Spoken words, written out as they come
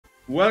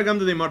Welcome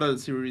to the Immortal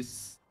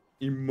series,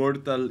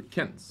 Immortal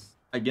Kench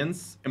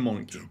against a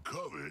monkey.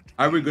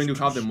 Are we going to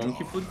have the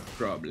monkey foot?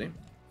 Probably.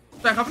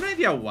 So I have no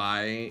idea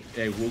why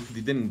Wukong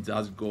didn't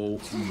just go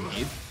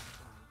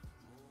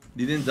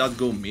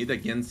mid.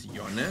 Against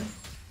Yone.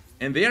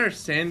 And they are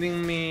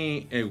sending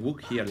me a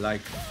Wukong here.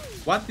 Like,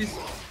 what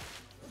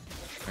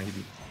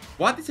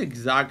is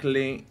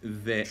exactly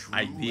the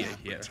idea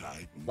here?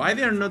 Why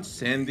they are not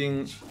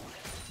sending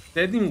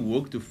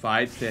Wukong to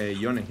fight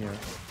Yone here?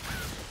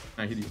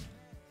 I hit you.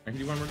 I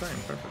hit you one more time.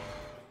 Perfect.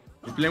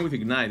 He's playing with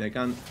Ignite.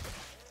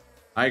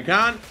 I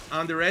can't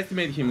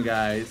underestimate him,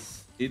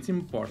 guys. It's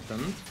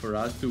important for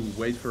us to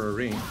wait for a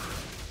ring.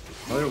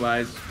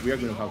 Otherwise, we are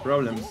going to have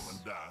problems.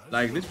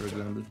 Like this, for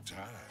example.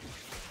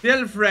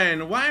 Tell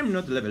friend, why I'm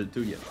not level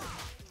 2 yet?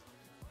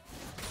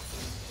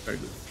 Very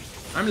good.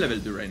 I'm level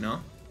 2 right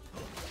now.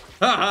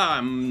 Haha,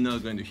 I'm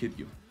not going to hit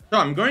you. So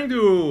I'm going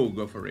to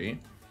go for E.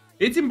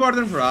 It's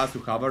important for us to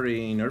have a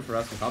ring, in order for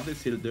us to have the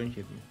shield. Don't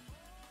hit me.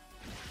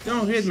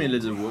 Don't hit me,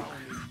 little Wook.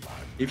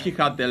 If he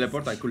had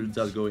teleport, I could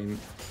just go in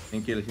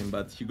and kill him,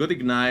 but he got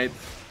Ignite.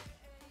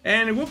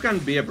 And Wook can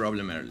be a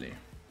problem early.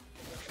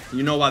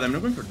 You know what? I'm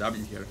not going for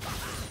W here.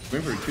 I'm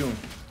going for a Q.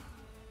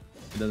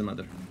 It doesn't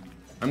matter.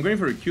 I'm going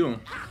for a Q.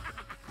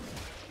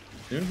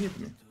 Don't hit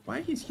me.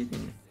 Why he's hitting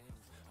me?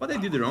 What I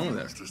did wrong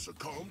there?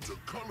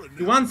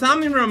 You want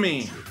something from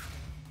me?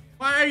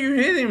 Why are you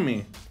hitting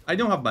me? I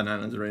don't have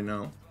bananas right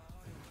now.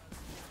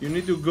 You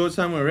need to go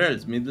somewhere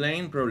else. Mid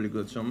lane, probably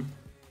got some.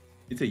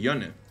 It's a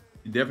Yone.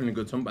 You definitely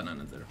got some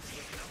bananas there.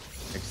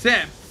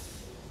 Except,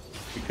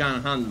 we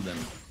can't handle them.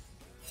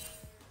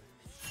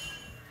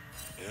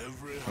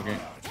 Okay,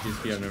 he's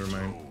here, never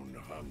mind.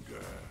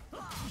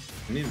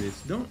 I need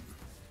this. Don't.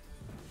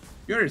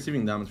 You are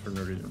receiving damage for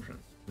no reason, friend.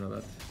 You know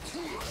that.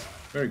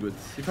 Very good.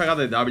 If I got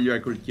the W, I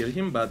could kill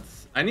him, but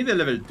I need a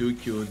level 2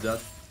 Q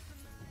just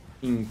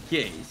in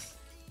case.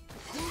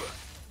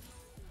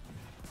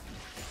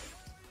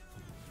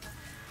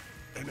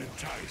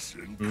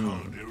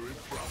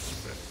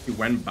 He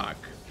went back.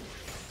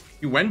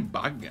 He went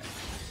back, guys.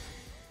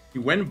 He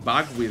went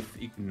back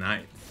with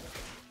Ignite.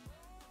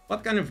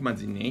 What kind of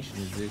imagination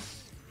is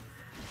this?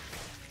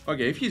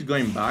 Okay, if he's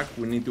going back,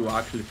 we need to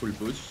actually full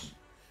push.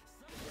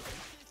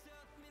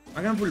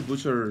 I can full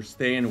push or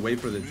stay and wait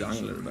for the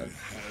jungler, but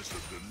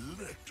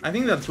I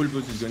think that full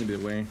push is going to be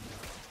the way.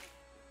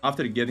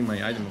 After getting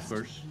my item, of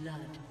course.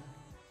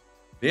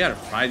 They are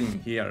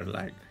fighting here,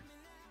 like,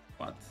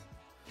 what?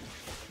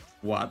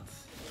 What?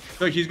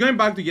 So he's going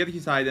back to get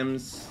his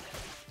items.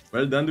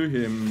 Well done to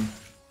him.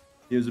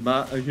 He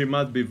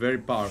must be very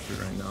powerful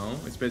right now,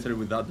 especially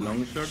with that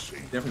long shot.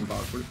 Definitely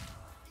powerful.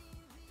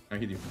 I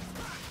hit you.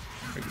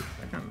 Very good.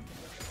 I can.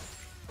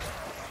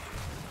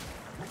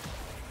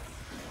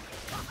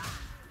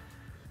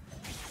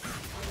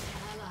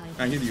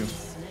 I hit you.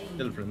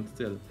 Still, friend.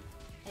 Still.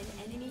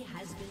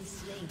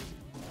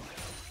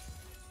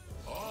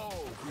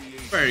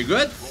 Very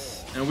good.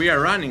 And we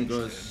are running,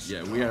 because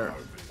yeah, we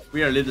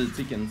are little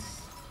chickens.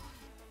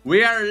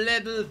 We are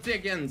little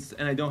chickens,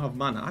 and I don't have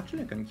mana.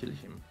 Actually, I can kill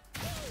him.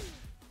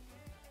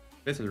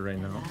 Especially right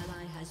now.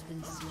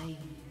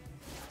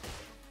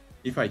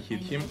 If I hit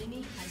him,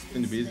 it's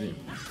gonna be easy.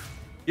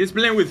 He's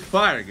playing with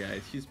fire,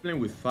 guys. He's playing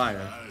with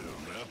fire.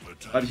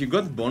 But he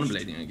got bone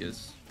blading, I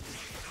guess.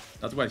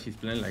 That's why he's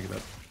playing like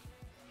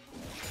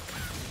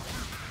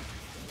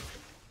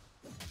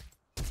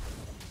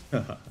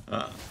that.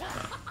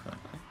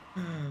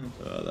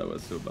 Oh, that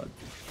was so bad.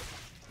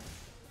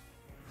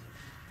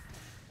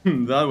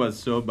 That was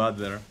so bad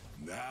there.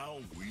 Now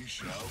we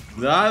shall.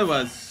 That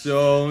was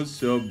so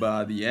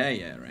bad. Yeah,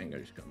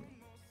 Rengar is coming.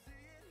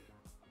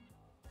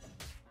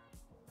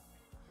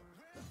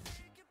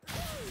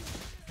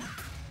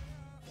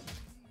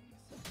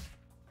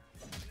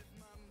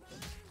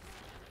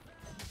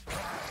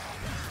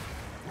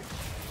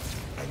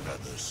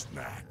 Another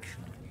snack.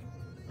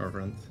 Our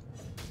friend.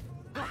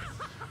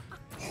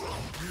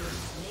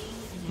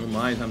 Oh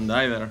my, Tahm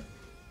died there.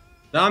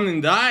 Tahm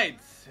died!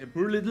 A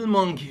poor little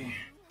monkey.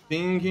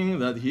 Thinking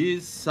that he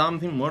is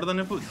something more than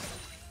a food.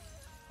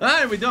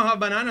 Ah, we don't have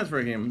bananas for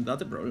him.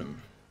 That's a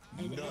problem.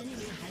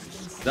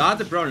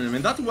 That's a problem,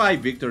 and that's why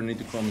Victor need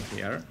to come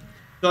here.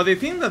 So they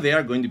think that they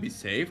are going to be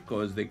safe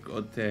because they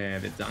got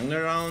the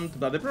jungler around,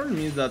 but the problem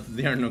is that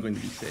they are not going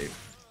to be safe.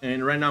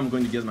 And right now I'm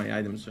going to get my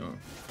item, so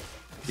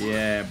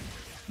yeah,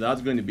 that's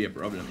going to be a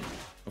problem.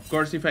 Of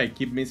course, if I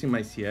keep missing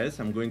my CS,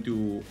 I'm going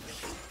to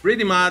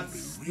pretty much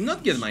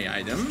not get my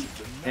item,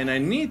 and I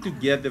need to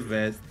get the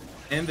vest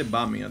and the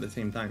bombing at the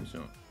same time,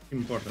 so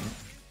important.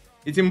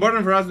 It's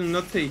important for us to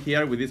not stay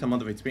here with this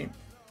amount of HP.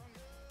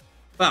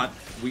 But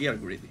we are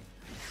greedy.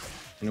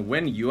 And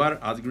when you are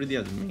as greedy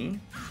as me,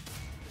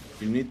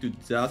 you need to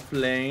just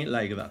play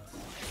like that.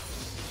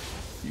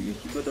 You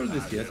got all the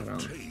CS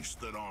around.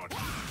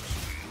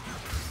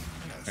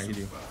 I hit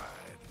you.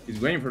 He's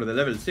going for the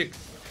level 6.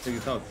 Check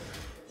it out.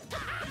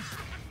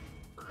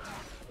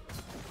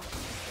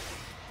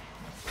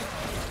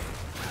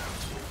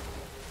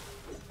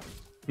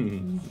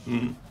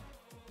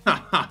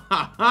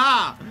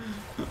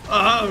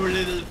 Oh,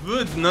 little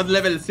foot, not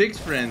level 6,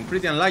 friend.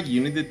 Pretty unlucky.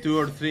 You needed 2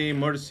 or 3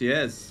 more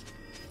CS.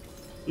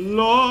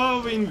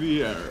 Love in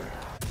the air.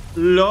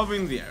 Love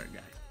in the air,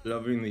 guys.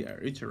 Love in the air.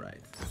 It's alright.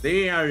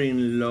 They are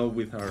in love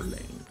with our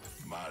lane.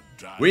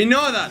 We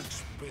know that.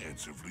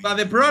 But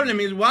the problem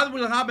is, what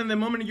will happen the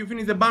moment you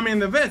finish the Bummy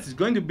and the Vest? It's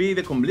going to be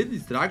the complete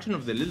destruction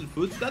of the little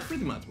foots. That's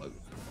pretty much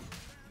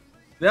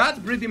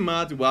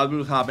what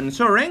will happen.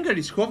 So Rengar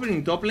is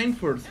hovering top lane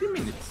for 3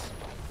 minutes.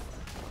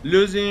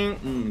 Losing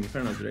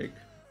Inferno Drake.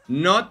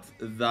 Not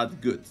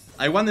that good.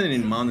 I wanted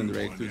an Mountain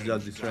Drake to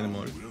just destroy them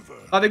all.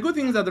 But the good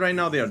thing is that right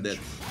now they are dead.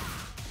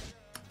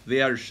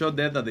 They are so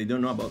dead that they don't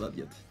know about that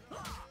yet.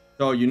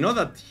 So you know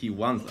that he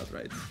wants that,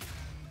 right?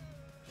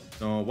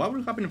 So what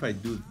will happen if I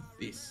do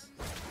this?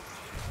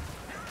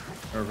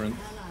 Perfect.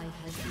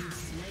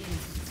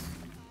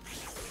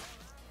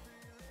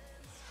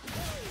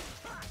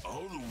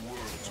 All the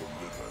world's a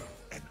river,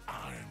 and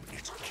I'm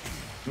its king.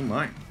 Oh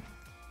my.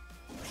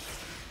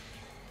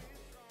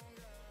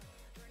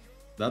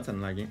 That's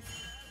unlucky.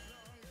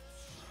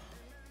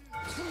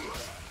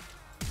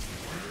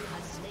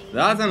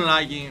 That's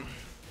unlucky.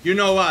 You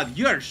know what?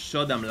 You are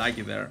so damn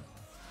lucky there.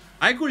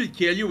 I could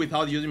kill you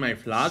without using my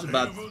flash,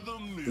 but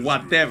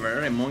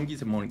whatever. A monkey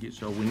is a monkey,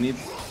 so we need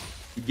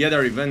to get a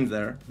revenge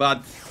there.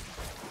 But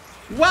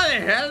what the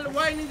hell?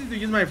 Why I needed to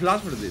use my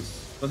flash for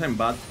this? Because I'm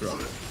bad,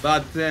 probably.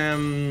 But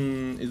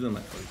it's not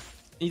my fault.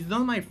 It's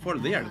not my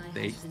fault. They are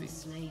tasty.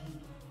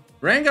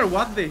 Rengar,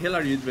 what the hell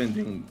are you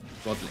doing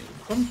bot lane?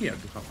 Come here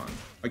to have fun.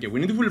 Okay, we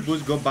need to full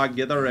boost, go back,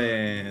 get our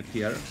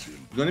tier. It's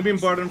gonna be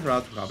important for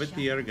us to have a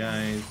tier,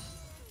 guys.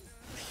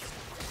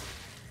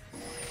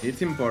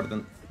 It's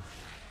important.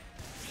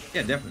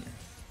 Yeah, definitely.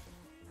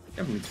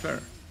 Definitely, it's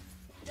fair.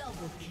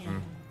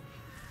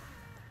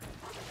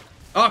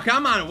 Oh,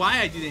 come on,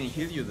 why I didn't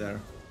hit you there?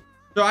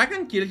 So I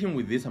can kill him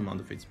with this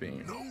amount of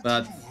HP.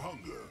 But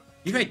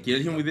if I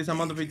kill him with this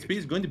amount of HP,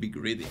 it's going to be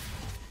greedy.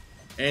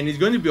 And it's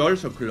going to be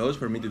also close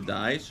for me to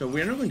die, so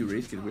we are not going to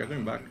risk it. We are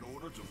going back.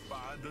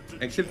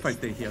 Except if I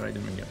stay here, I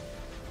don't even care.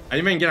 I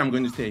don't even care, I'm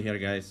going to stay here,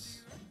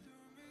 guys.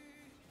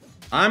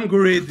 I'm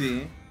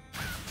greedy.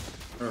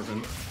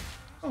 Perfect.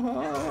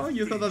 Oh,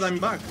 you thought that I'm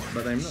back,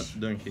 but I'm not.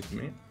 Don't hit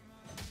me.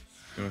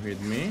 Don't hit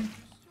me.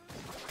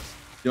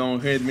 Don't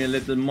hit me,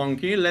 little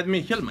monkey. Let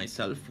me heal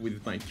myself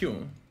with my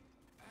Q.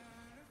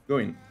 Go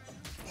in.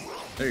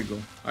 There you go.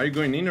 Are you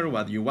going in or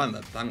what? You want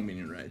that tank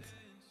minion, right?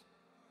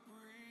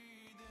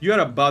 You are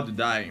about to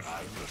die.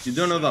 You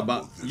don't know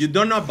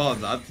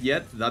about that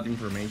yet, that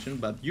information,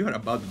 but you are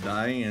about to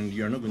die and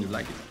you are not going to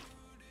like it.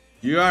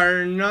 You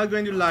are not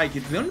going to like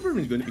it. The only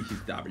problem is going to be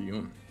his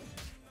W.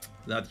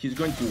 That he's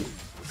going to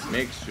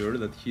make sure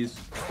that he's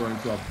going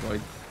to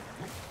avoid.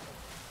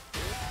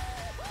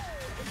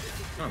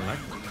 I don't like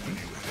that.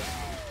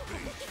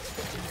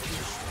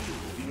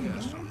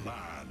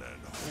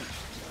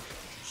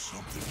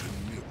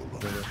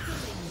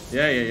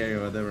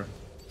 Yeah, whatever.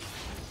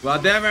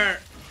 Whatever!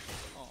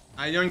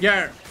 I don't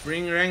care.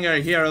 Bring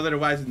Rengar here,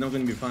 otherwise it's not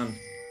going to be fun.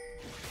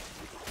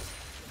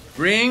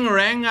 Bring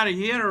Rengar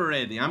here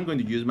already. I'm going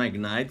to use my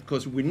Ignite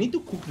because we need to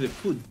cook the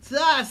food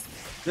just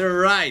the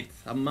right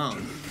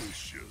amount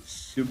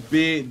to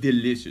be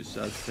delicious,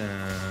 as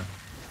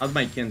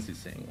my Kench is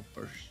saying, of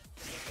course.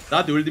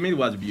 That ultimate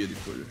was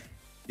beautiful.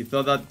 He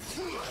thought that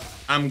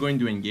I'm going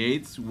to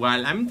engage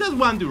while I'm just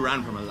want to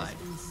run from alive.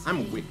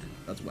 I'm weak,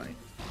 that's why.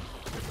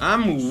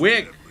 I'm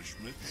weak.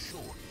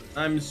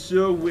 I'm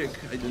so weak.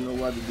 I don't know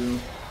what to do.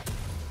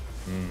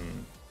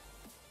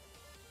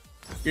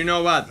 You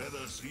know what?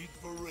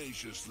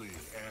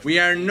 We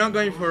are not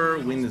going for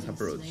Windless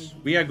approach.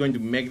 We are going to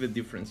make the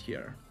difference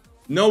here.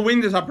 No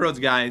Windless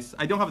approach, guys.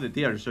 I don't have the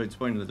tier, so it's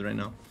pointless right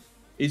now.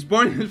 It's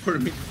pointless for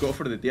me to go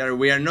for the tier.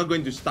 We are not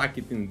going to stack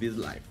it in this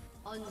life.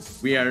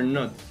 We are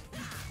not.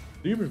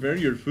 Do you prefer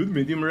your food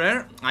medium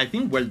rare? I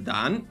think well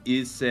done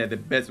is the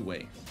best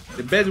way.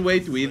 The best way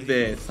to eat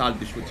the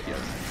salty shoots here.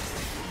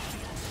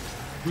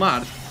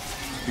 Smart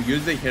to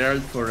use the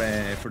Herald for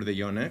the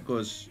Yone,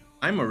 because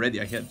I'm already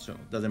ahead, so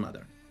it doesn't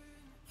matter.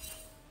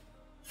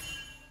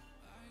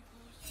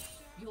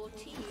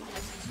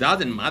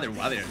 Doesn't matter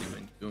what they're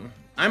going to do.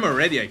 I'm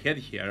already ahead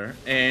here,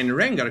 and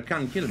Rengar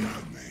can't kill me.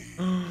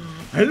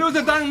 I lose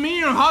the tank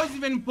minion. How is it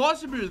even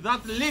possible?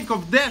 That leak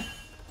of death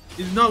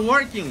is not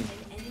working.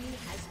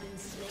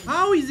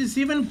 How is this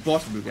even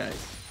possible,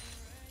 guys?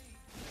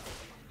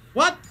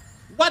 What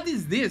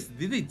is this?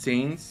 Did they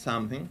change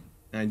something?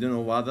 I don't know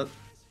what that.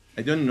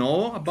 I don't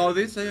know about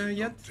this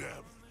yet.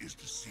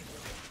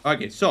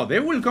 Okay, so they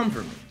will come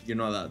for me. You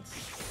know that.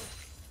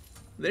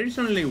 There is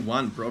only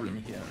one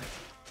problem here.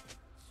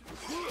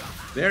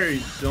 There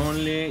is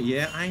only...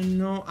 Yeah, I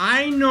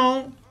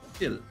know.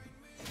 Still,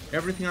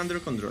 everything under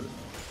control.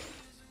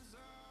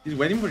 He's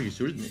waiting for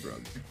his ultimate, bro.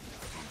 I'm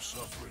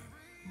suffering.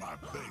 My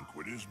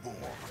banquet is born.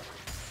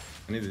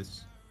 I need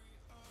this.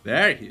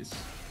 There he is.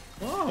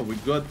 Oh, we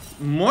got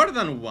more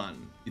than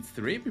one. It's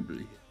 3 people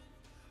here.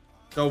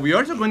 So we're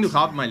also going to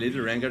have my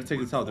little Rengar. Check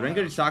this out.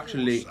 Rengar is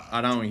actually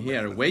around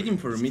here, waiting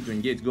for me to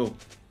engage. Go.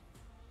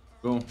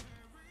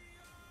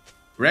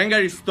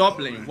 Rengar is top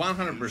lane,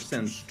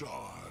 100%.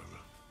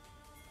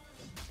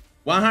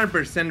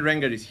 100%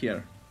 Rengar is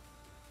here.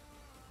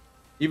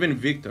 Even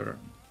Victor.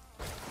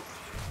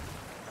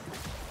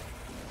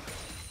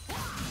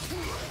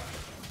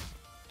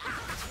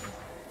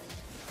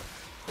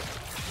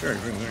 Sure.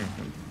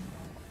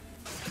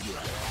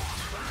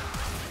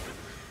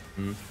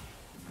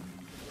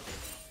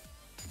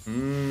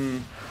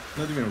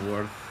 Not even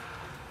worth.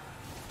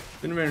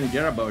 Didn't even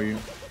care about you.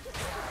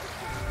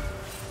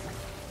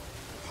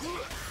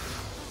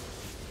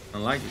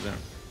 Unlucky there.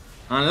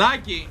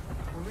 Unlucky!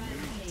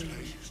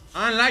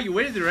 Unlucky,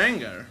 where is the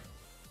Rengar?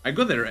 I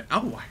got the...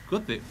 Oh, I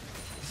got the...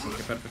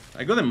 Okay, perfect.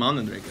 I got the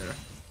Mountain Drake there.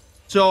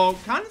 So,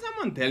 can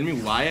someone tell me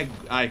why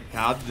I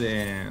had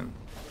the...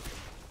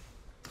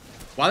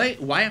 Why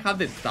I had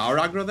the tower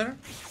aggro there?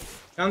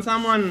 Can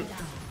someone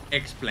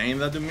explain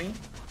that to me?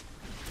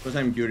 Because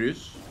I'm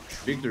curious.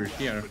 Victor is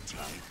here.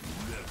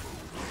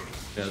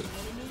 Well,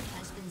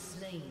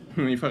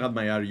 if I had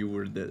my R, you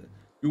were dead.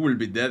 You will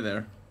be dead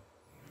there.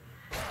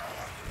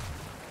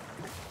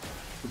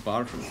 Too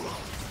powerful.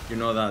 You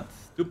know that.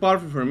 Too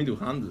powerful for me to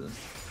handle.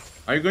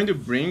 Are you going to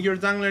bring your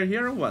jungler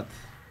here or what?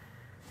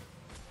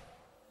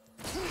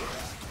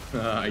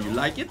 You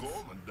like it?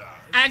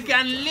 I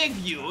can lick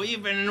you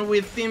even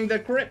within the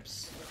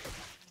crypts.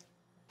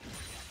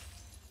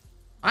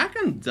 I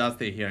can just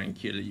stay here and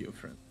kill you,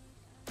 friend.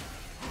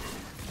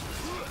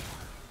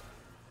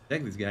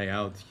 Check this guy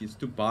out. He's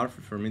too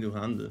powerful for me to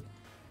handle.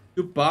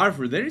 Too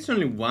powerful. There is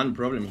only one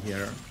problem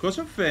here. Because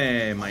of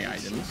my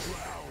items,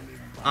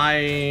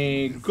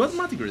 I got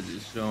magic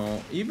resist,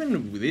 so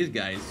even with this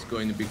guy, it's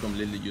going to be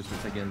completely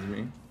useless against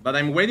me. But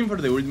I'm waiting for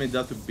the ultimate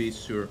just to be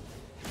sure.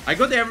 I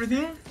got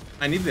everything.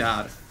 I need the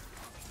R.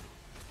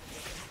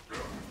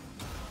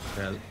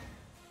 Well.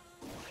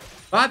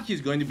 But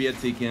he's going to be a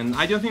chicken.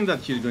 I don't think that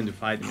he's going to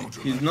fight me.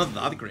 He's not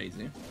that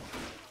crazy.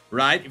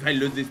 Right? If I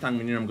lose this tank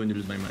minion, I'm going to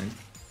lose my mind.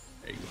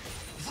 There you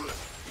go.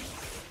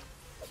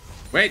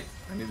 Wait!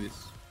 I need this.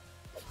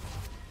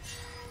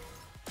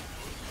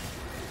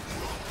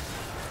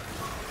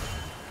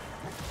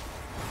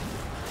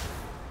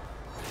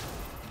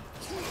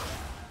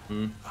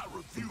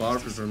 Too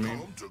powerful for me.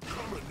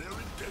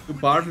 Too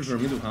powerful for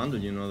me to handle,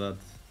 you know that.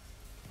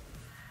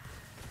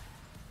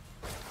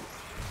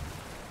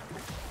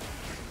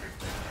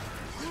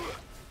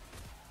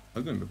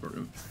 That's gonna be a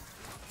problem.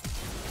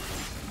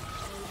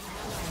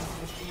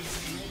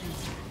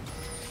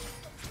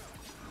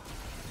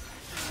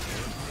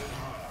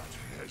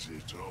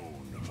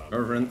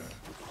 Girlfriend.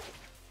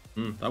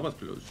 That was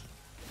close.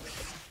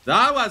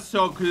 That was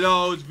so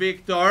close,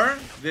 Victor.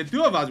 The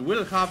two of us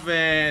will have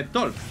a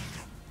talk.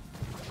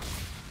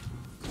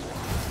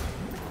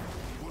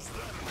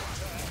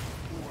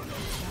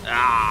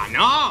 Ah,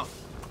 no!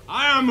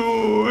 I am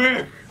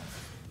weak!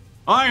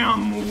 I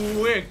am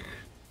weak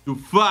to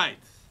fight.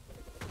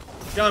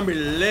 Can't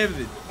believe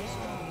it.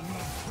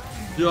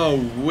 So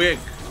weak.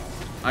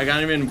 I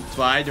can't even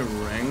fight a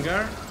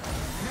Rengar.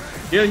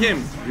 Kill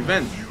him.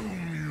 Revenge.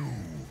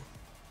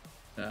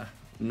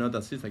 Not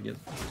assist, I guess.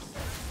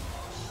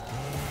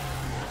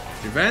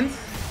 Revenge.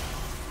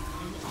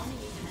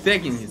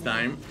 Taking his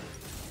time.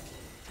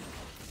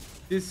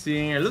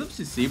 CC, a lot of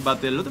CC,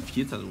 but a lot of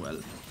hits as well.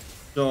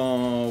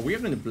 So we are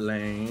going to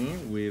play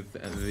with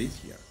this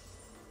here.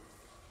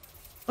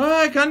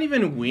 I can't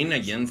even win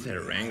against a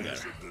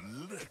Rengar.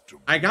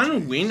 I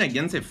can't win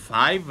against a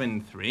 5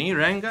 and 3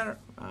 Rengar.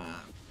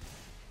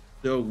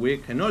 So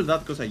weak. And all that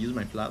because I use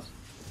my flash.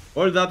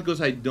 All that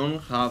because I don't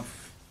have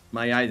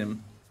my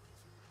item.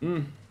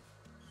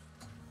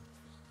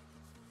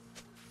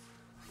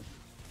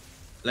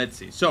 Let's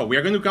see. So we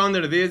are going to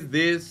counter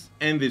this,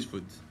 and this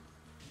food.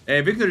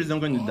 Victor is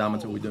not going to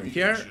damage, so we don't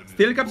care.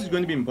 Steel Caps is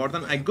going to be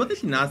important. I got the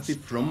Dynasty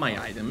from my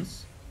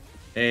items.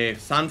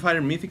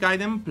 Sunfire mythic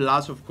item,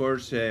 plus of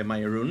course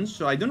my runes.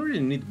 So I don't really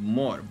need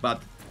more.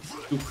 But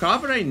to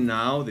have right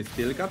now the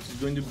Steel Caps is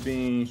going to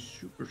be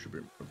super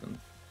important.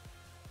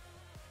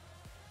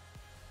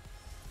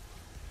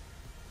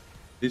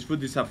 This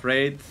food is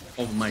afraid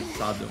of my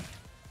shadow.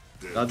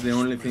 That's the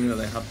only thing that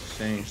I have to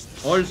say.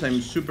 Also, I'm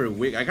super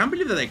weak. I can't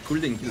believe that I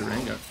couldn't kill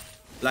Rengar.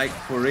 Like,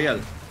 for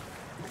real.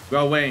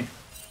 Go away.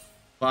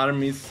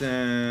 Farm is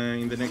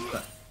in the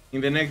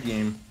next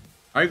game.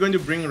 Are you going to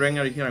bring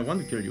Rengar here? I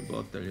want to kill you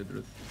both, tell you the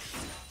truth.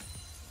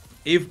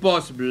 If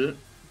possible,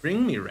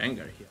 bring me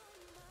Rengar here.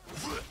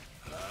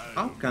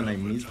 How can I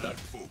miss that?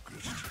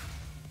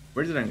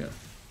 Where's Rengar?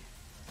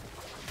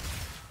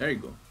 There you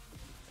go.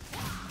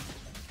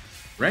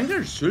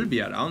 Rengar should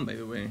be around, by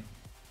the way.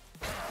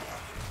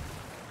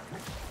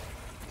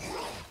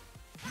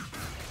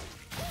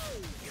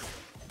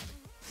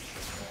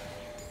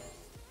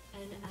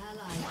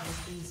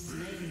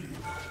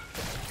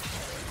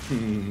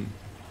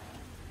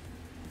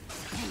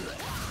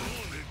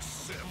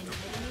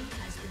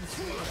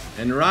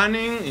 And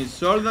running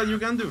is all that you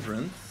can do,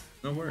 friends.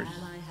 No worries.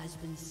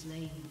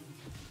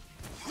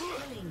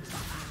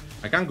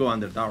 I can't go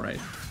under tower, right?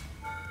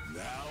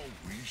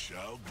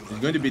 It's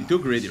going to be too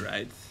greedy,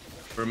 right?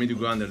 For me to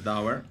go under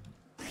tower.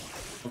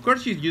 Of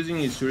course he's using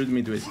his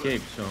ultimate to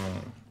escape, so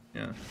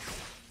yeah.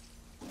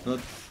 Not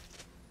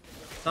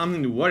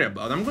something to worry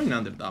about. I'm going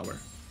under tower.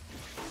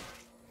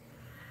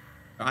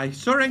 I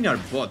saw Rengar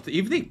bot.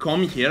 If they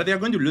come here, they are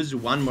going to lose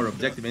one more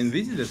objective, and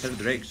this is the third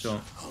Drake,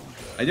 so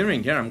I don't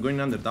even care. I'm going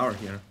under tower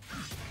here.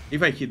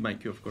 If I hit my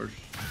Q, of course.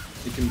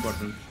 It's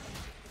important.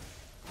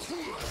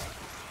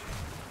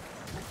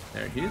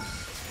 There he is.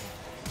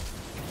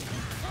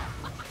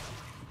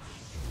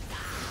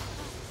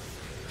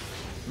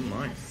 Oh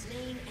my.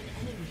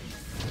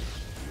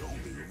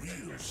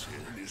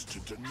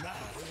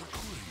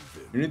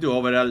 You need to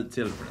overall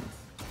chill, friends.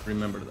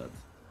 Remember that.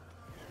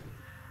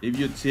 If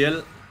you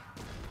chill,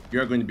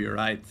 you're going to be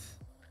right.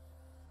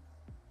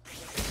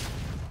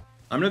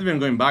 I'm not even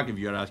going back if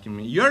you're asking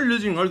me. You're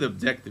losing all the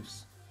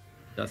objectives.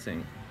 Just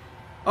saying.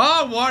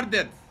 Oh,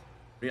 warded!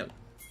 Real.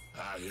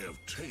 I have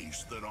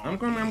taste that I'm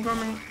coming.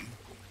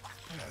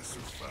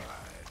 Pacified.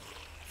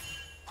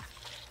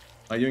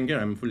 I don't care,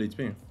 I'm full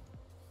HP.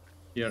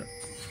 Here.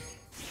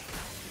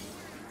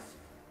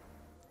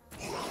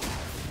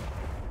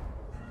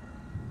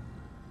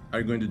 Are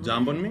you going to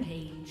jump on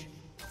me?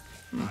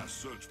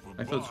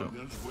 I thought so.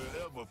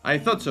 I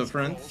thought so,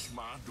 friends.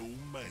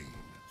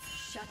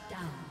 Shut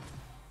down.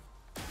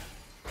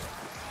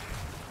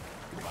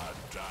 My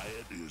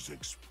diet is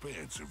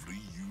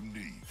expansively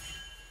unique.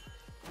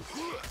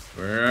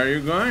 Where are you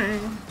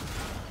going?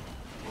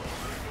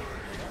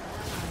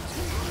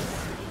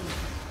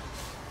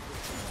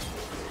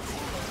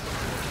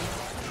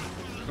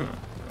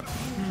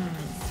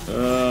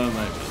 Oh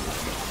my god.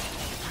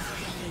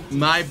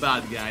 My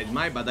bad, guys.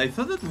 My bad.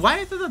 Why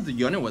I thought that the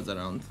Yone was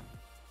around?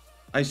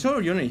 I saw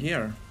Yone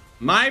here.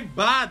 My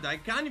bad. I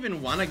can't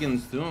even 1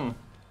 against 2.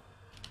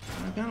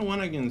 I can't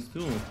 1 against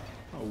 2.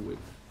 How weak.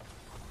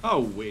 How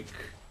weak.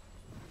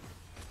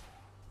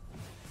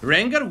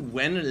 Rengar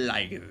went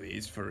like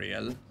this for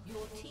real.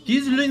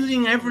 He's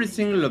losing every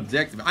single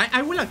objective.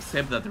 I will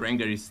accept that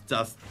Rengar is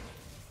just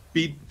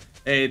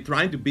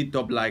trying to beat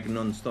top like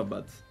non-stop,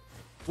 but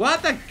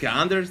what I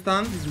can't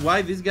understand is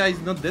why this guy is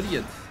not dead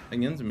yet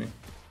against me.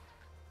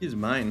 He's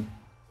mine.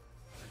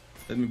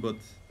 Let me bot.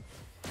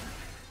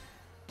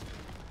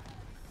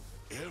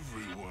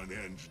 Everyone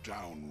ends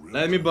down.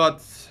 Let me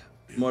bot.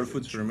 More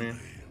foods for me.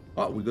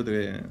 Oh, we got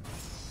a...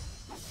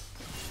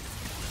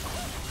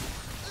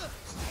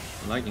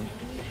 I'm liking.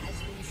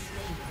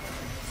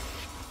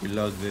 We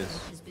lost this.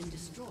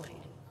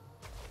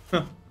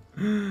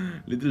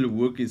 Little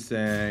Wook is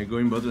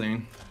going bot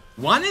lane.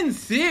 1 in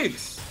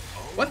 6!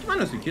 What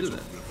managed to kill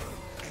that?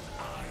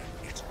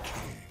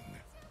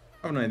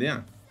 I have no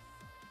idea.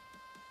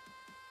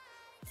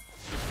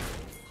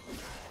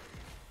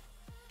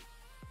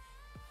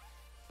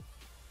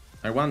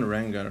 I want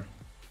Rengar.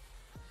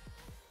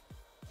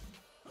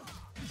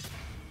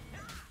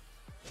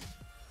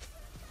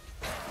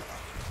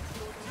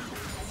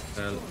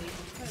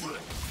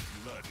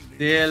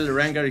 Still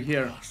Rengar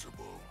here.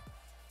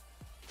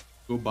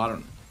 Go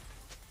Baron.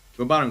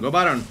 Go Baron, go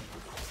Baron.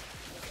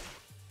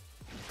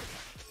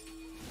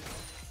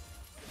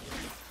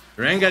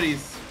 Rengar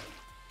is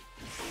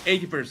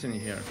 80%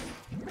 here,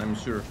 I'm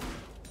sure.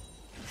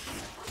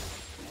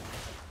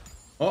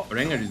 Oh,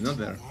 Rengar is not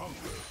there.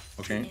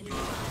 Okay.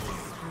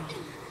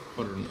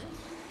 Hold on.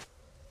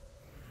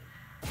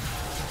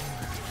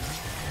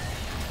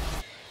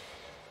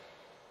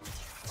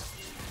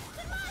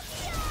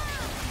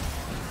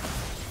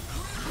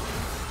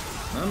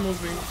 I'm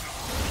moving.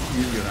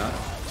 Use your ass.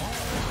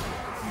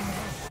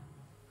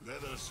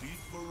 Let us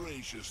eat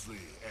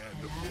voraciously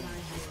and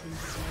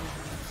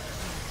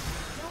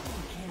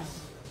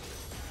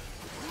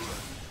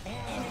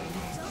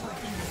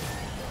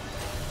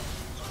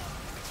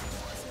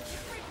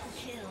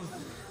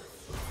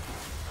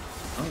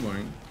I'm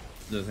going.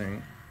 Just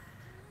saying.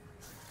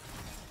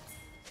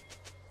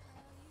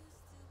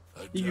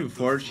 If you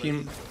force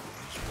him.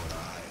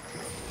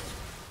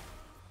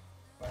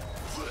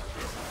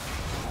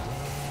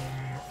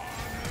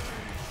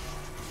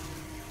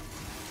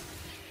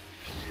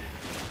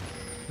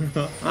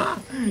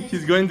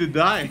 He's going to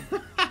die.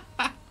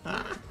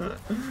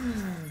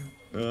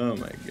 Oh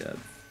my god.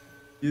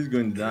 He's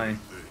going to die.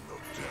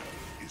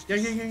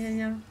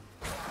 Yeah.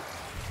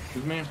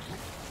 With me.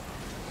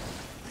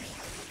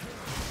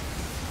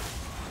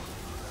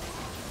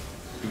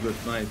 You got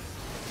smite.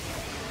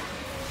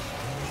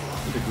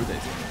 That's a good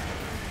idea.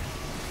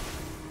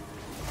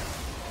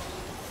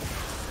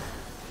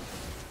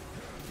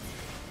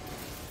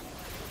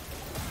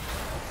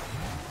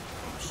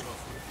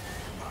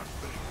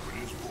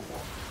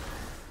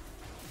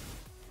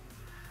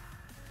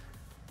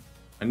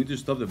 I need to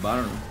stop the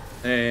Baron.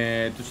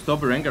 To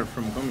stop Rengar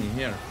from coming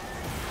here.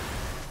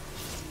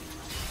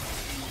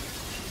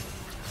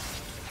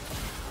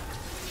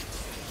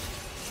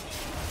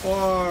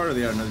 Or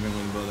they are not even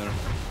going to bother.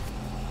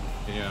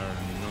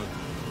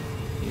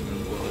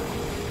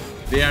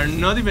 They are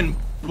not even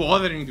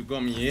bothering to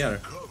come here.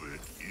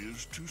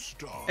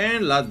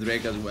 And last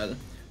Drake as well.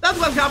 That's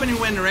what's happening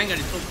when Rengar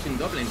is focusing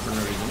top lane for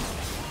no reason.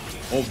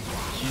 Oh,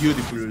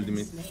 beautiful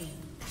ultimate.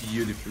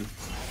 Beautiful.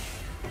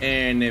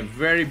 and a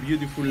very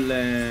beautiful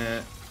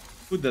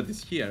food that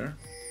is here.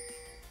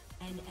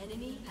 An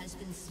enemy has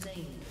been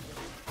slain.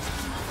 An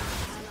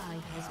ally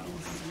has been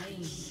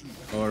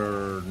slain.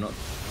 Or not. An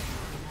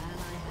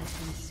ally has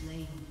been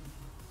slain.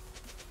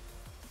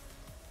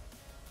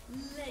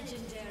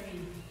 Legendary.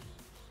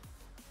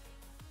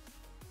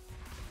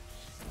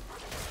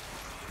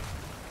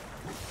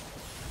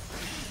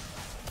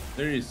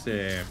 There is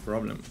a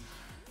problem.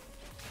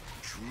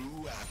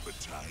 True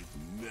appetite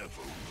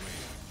never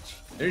wins.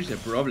 There is a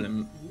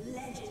problem.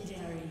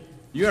 Legendary.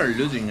 You are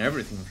losing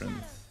everything,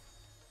 friends.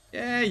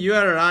 Yeah, you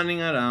are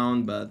running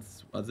around, but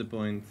what's the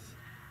point?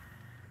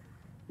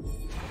 We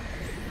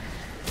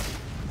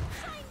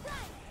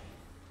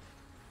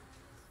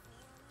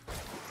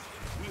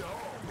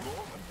all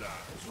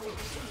Normandized.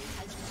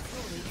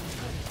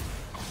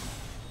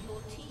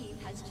 Your team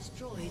has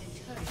destroyed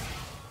a turret.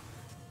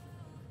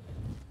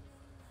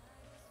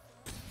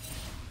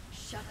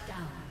 Shut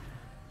down.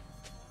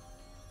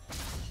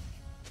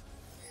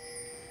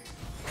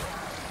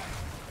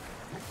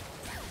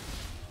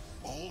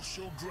 All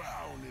shall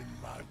drown in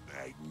my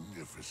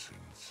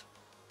magnificence.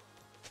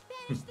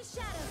 Banish the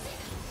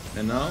shadows.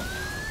 And now,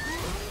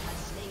 Has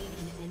slain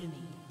an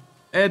enemy.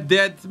 a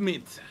dead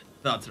meat.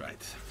 That's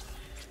right.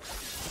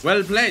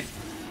 Well played.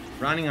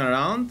 Running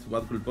around,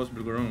 what could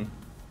possibly go wrong?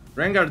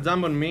 Rengar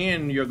jump on me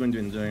and you're going to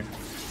enjoy.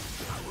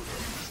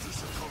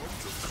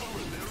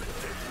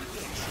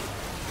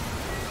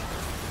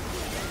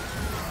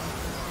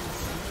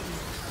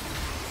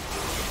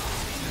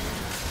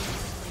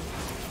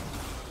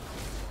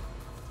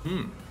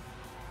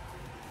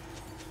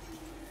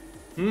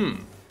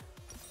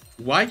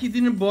 Why he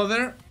didn't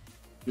bother?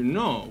 You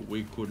know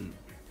we could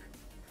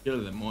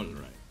kill them all,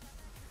 right?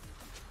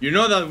 You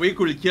know that we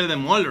could kill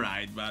them all,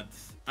 right? But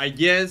I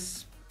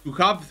guess to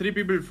have 3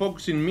 people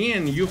focusing me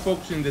and you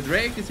focusing the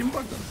Drake is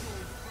important.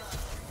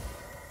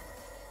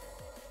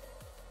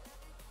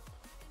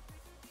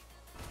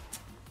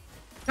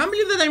 Can't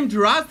believe that I'm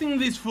trusting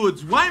these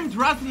foods. Why I'm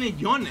trusting a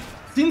Yone?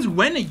 Since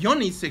when a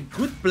Yone is a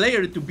good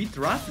player to be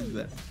trusted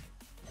there?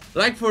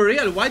 Like for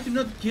real, why do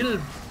not kill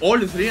all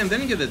 3 and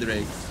then get the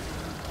Drake?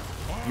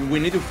 We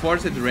need to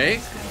force a Drake?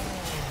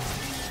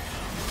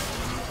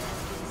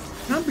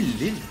 Can't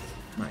believe it.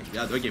 My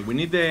god, okay, we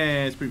need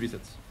the Spirit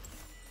Visits.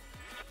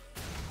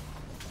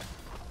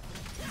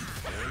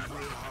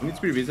 We need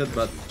Spirit Visit,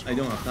 but I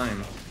don't have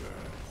time.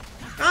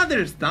 I can't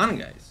understand,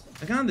 guys.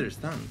 I can't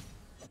understand.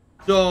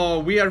 So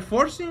we are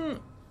forcing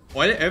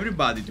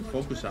everybody to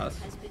focus us.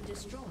 Has been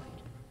destroyed.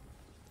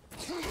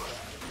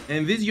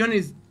 And this Yone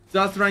is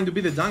just trying to be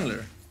the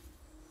jungler.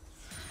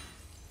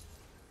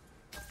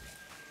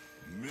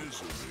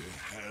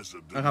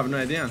 I have no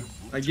idea.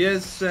 I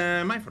guess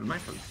my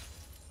fault.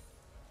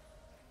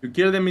 To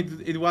kill them,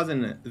 it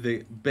wasn't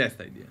the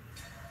best idea.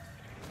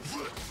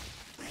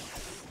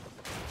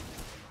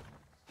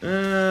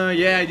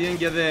 Yeah, I didn't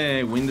get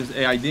the Windows.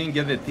 I didn't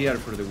get the tier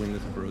for the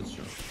Windows approach.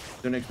 So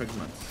don't expect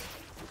much.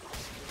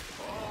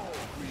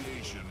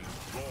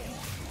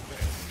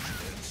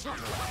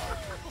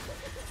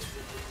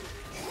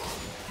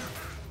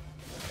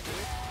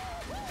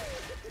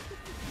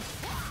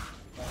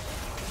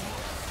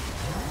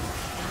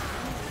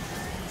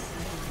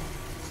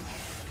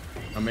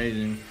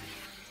 Amazing.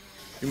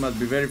 You must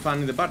be very fun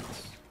in the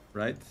parties,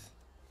 right?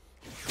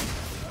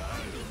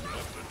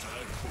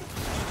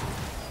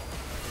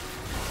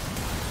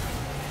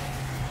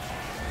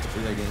 Do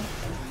it again.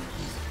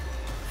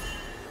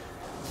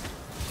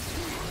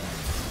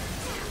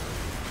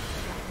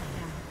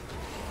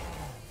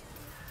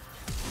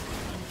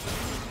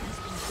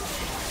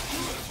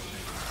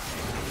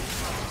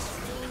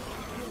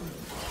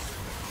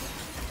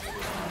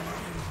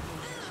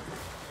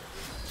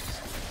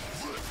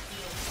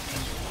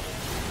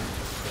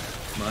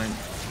 Mine.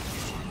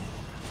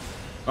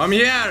 Come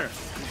here!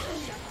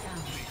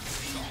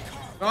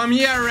 Come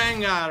here,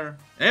 Rengar!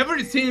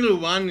 Every single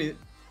one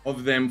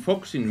of them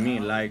focusing me,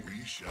 like,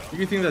 do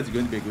you think that's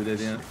going to be a good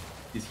idea?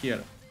 He's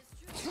here.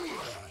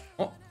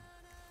 Oh,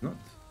 not.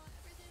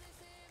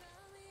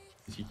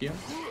 Is he here?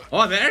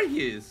 Oh, there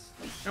he is!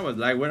 I was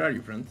like, where are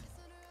you, friend?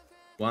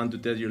 Want to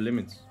test your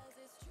limits.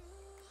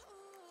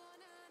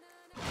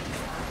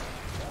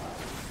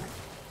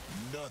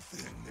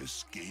 Nothing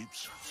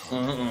escapes.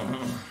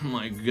 Oh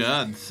my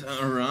god,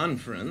 run,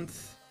 friend.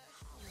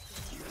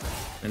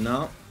 And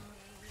now,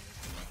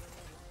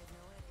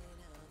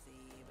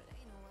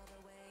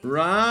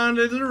 run,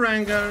 little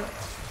Rengar.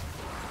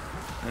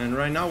 And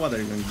right now, what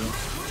are you going to do?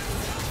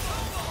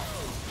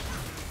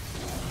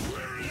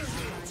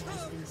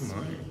 Come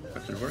on,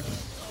 actually working.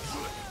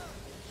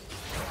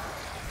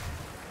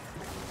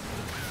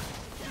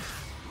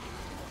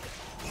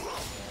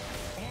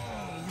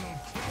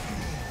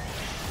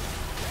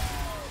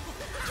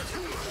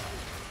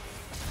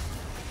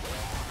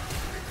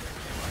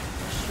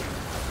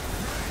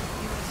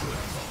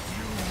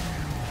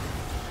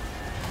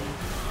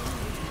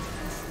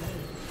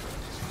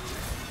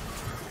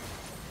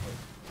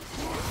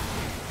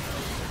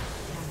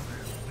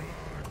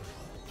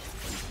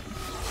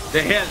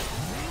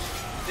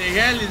 The the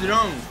hell is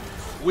wrong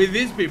with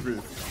these people?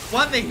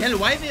 What the hell?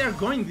 Why they are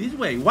going this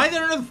way? Why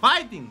they're not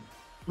fighting?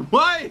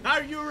 Why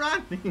are you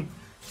running?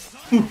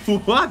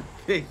 What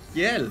the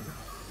hell?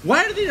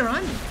 Why are they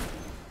running?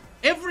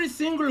 Every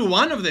single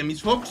one of them is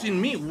focusing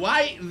me.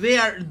 Why they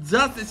are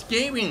just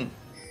escaping?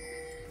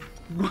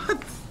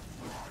 What?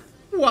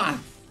 What?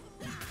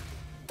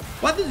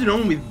 What is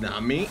wrong with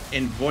Nami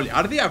and Volley?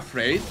 Are they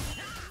afraid?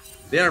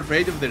 They are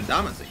afraid of their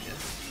damage, I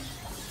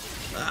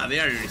guess. Ah, they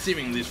are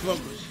receiving this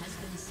focus.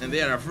 And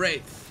they are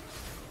afraid.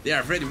 They are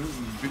afraid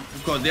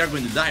because they are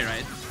going to die,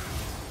 right?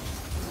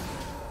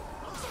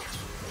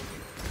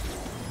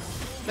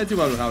 Let's see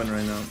what will happen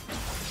right now.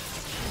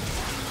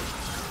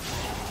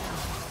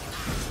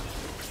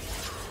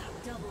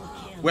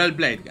 Well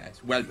played,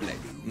 guys. Well played.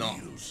 No.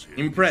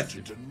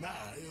 Impressive.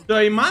 So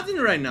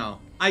imagine right now,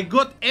 I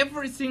got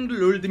every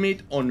single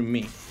ultimate on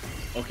me.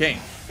 Okay?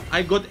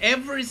 I got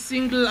every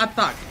single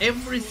attack,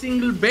 every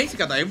single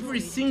basic attack,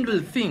 every single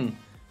thing.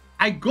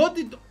 I got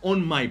it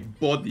on my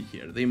body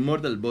here, the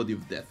immortal body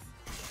of death.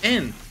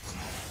 And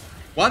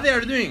what they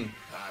are doing,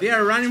 they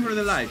are running for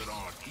their lives.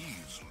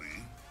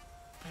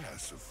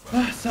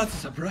 Such a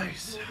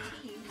surprise.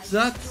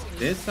 Such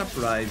a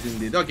surprise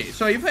indeed. Okay,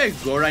 so if I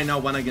go right now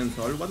 1 against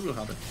all, what will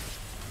happen?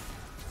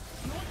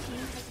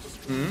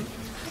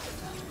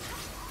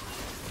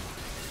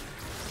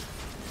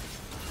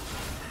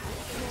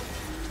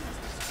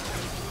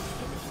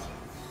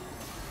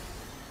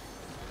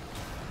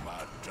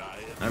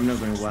 I'm not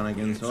going 1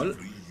 against all.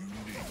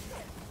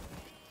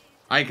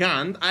 I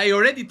can't. I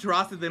already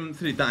trusted them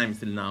 3 times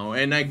till now,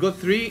 and I got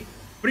 3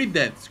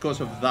 deaths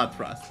because of that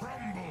trust.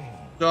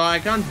 So I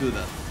can't do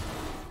that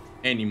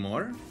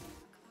anymore.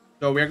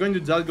 So we are going to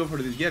just go for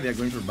this. Yeah, they are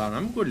going for Baron.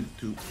 I'm going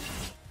to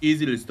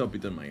easily stop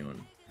it on my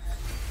own.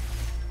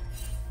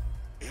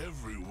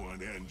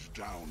 Everyone ends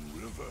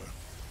downriver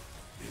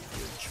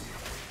eventually.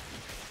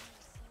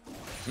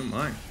 Oh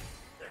my.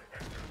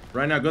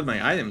 Right now I got my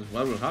items.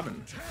 What will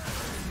happen?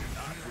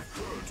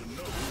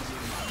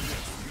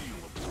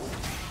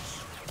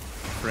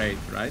 Afraid,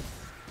 right?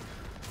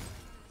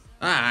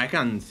 Ah, I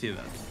can't see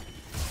that.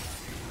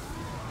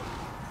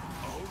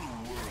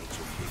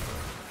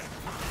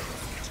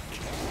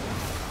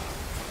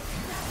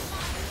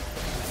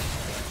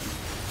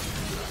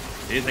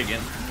 It is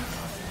again.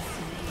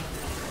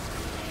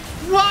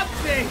 What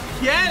the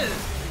hell?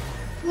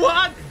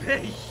 What the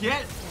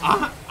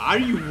hell? Are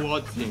you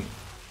watching?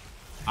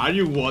 Are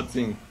you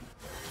watching?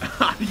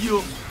 Are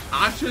you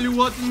actually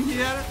watching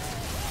here?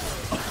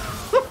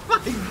 Oh my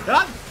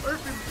god,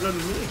 perfect from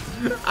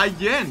me.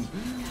 Again.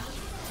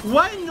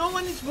 Why no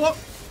one is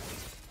watching?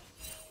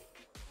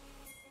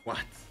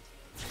 What?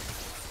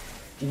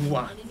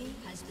 What?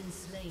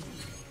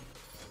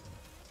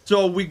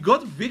 So we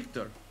got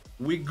Victor.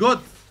 We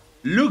got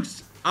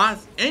Lux,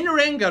 us, and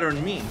Rengar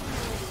on me.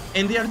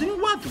 And they are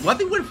doing what? What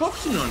they were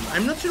focusing on?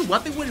 I'm not sure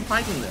what they were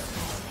fighting there.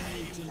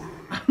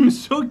 I'm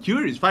so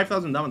curious.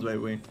 5,000 damage, by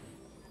the way.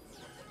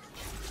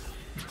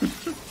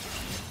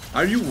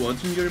 Are you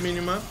watching your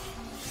minimap?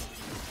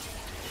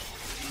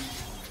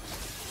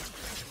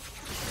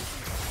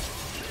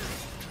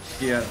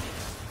 Here.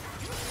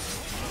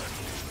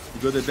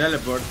 You got the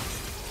teleport.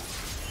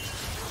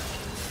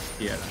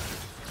 Here.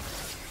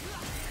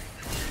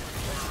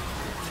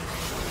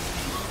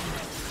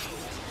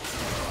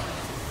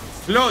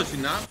 Close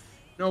enough.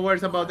 No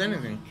worries about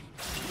anything.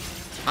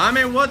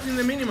 I'm watching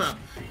the minimap.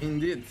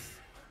 Indeed.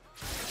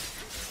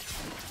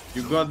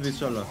 You got this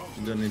solo.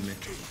 You don't need me.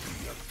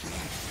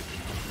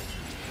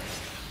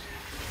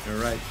 You're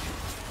right.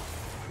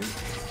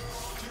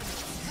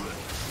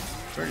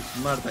 Very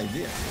smart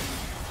idea.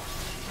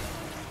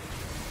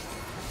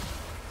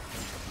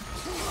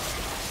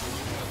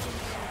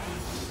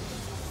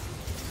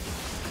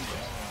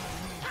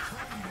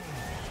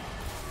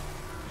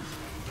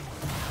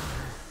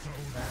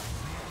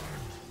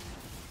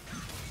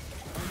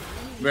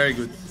 Very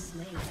good.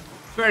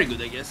 Very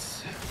good, I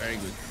guess. Very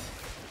good.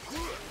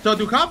 So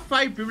to have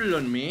 5 people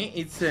on me,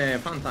 it's a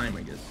fun time,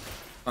 I guess.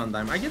 Fun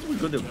time. I guess we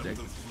got the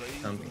objective.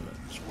 Something like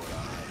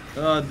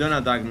that. Oh, don't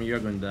attack me, you're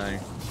gonna die.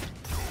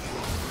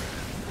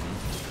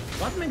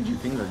 What made you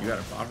think that you are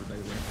a power, by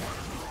the way?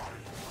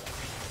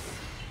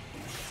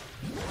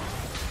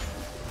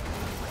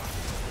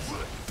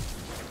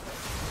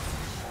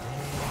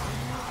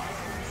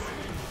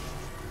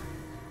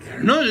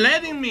 You're not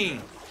letting me!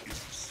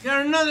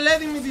 You're not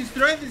letting me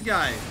destroy this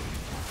guy!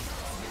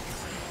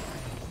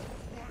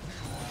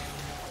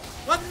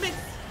 What makes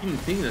him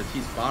think that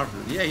he's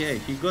powerful? Yeah,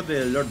 he got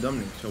the Lord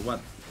Dominic, so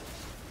what?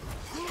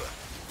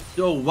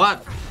 So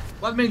what?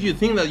 What makes you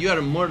think that you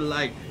are more than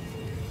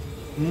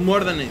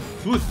a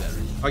food there?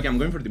 Okay, I'm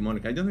going for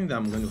Demonic. I don't think that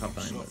I'm going to have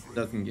time, but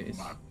just in case.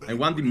 I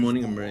want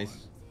Demonic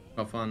Embrace.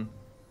 Have fun.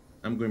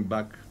 I'm going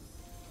back.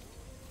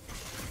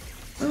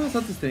 Oh,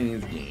 that's to stay in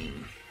this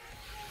game.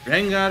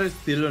 Rengar is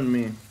still on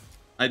me.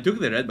 I took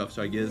the red buff,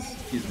 so I guess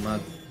he's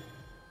mad.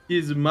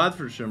 He's mad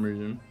for some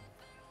reason.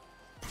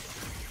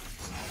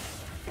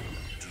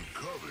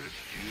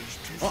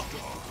 Oh!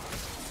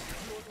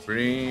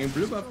 Bring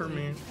blue buff for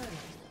me.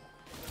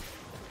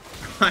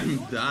 I'm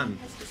done.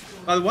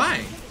 But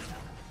why?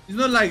 It's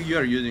not like you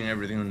are using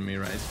everything on me,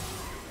 right?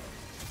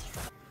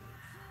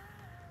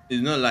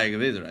 It's not like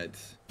this, right?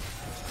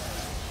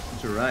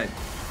 It's alright.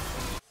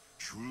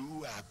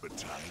 True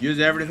appetite. Use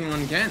everything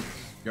on Kench.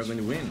 You're going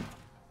to win.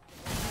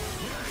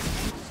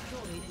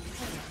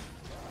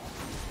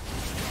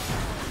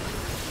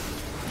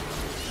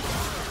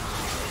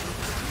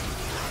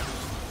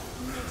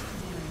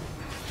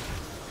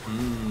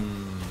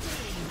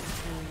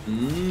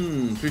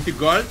 Mmm. 50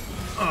 gold?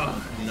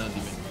 Oh, not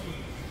even.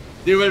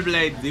 Dual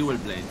blade.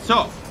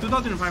 So,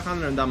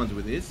 2500 damage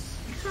with this.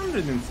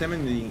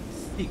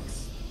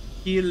 676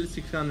 heal,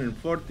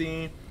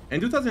 640,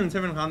 and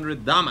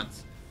 2700 damage.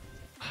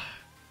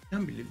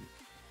 Can't believe it.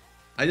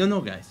 I don't know,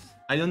 guys.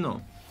 I don't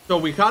know. So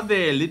we had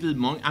the little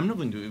monk. I'm not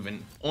going to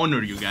even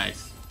honor you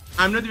guys.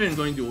 I'm not even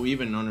going to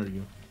even honor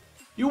you.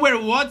 You were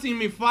watching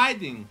me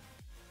fighting.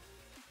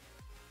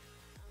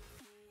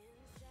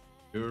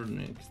 Your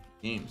next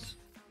games.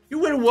 You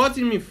were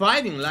watching me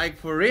fighting, like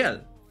for real.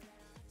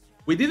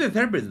 We did the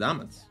third base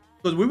damage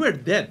because we were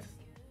dead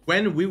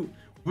when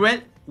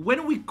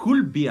we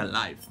could be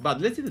alive.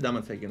 But let's see the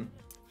damage taken.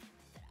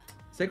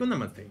 Second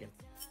damage taken.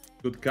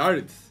 Good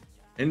cards.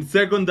 And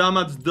second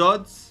damage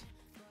dots.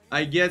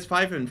 I guess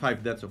 5 and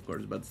 5 deaths, of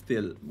course, but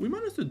still, we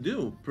managed to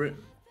do pretty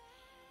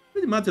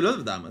much a lot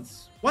of damage.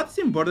 What's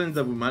important is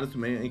that we managed to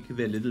make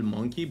the little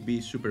monkey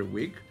be super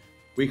weak.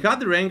 We had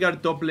Rengar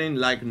top lane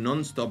like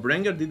non-stop.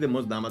 Rengar did the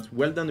most damage.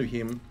 Well done to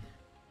him.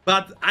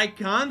 But I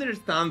can't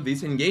understand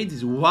these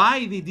engages.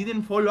 Why they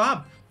didn't follow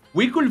up?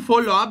 We could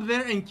follow up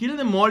there and kill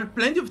them all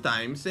plenty of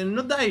times and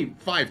not die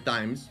 5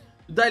 times.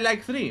 Die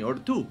like 3 or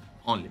 2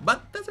 only.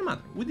 But doesn't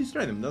matter. We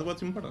destroy them. That's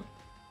what's important.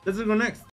 Let's go next.